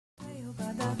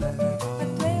Hi,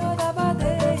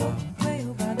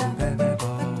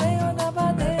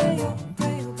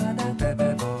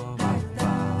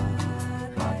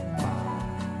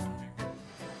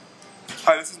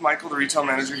 this is Michael, the retail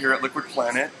manager here at Liquid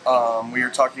Planet. We are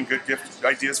talking good gift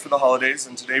ideas for the holidays,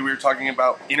 and today we are talking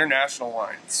about international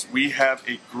wines. We have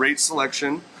a great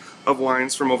selection of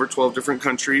wines from over 12 different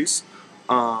countries.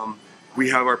 We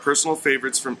have our personal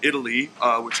favorites from Italy,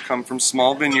 which come from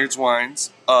Small Vineyards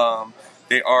Wines.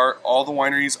 All the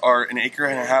wineries are 1.5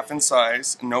 acres in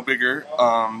size, and no bigger.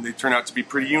 They turn out to be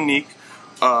pretty unique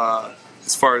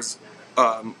as far as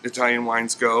Italian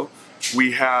wines go.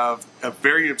 We have a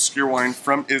very obscure wine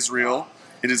from Israel.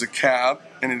 It is a cab,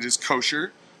 and it is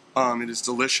kosher. It is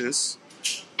delicious.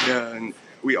 And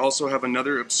we also have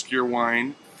another obscure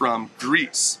wine from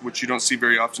Greece, which you don't see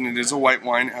very often. It is a white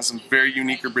wine. It has some very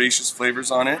unique herbaceous flavors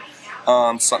on it.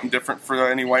 Something different for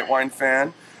any white wine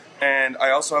fan. And I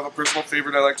also have a personal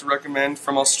favorite I like to recommend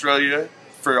from Australia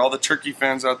for all the turkey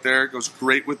fans out there. It goes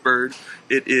great with bird.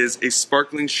 It is a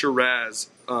sparkling Shiraz.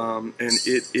 And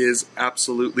it is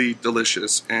absolutely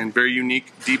delicious and very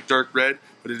unique, deep dark red,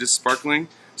 but it is sparkling,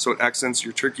 so it accents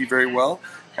your turkey very well.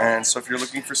 And so if you're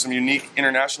looking for some unique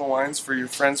international wines for your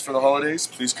friends for the holidays,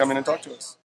 please come in and talk to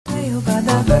us.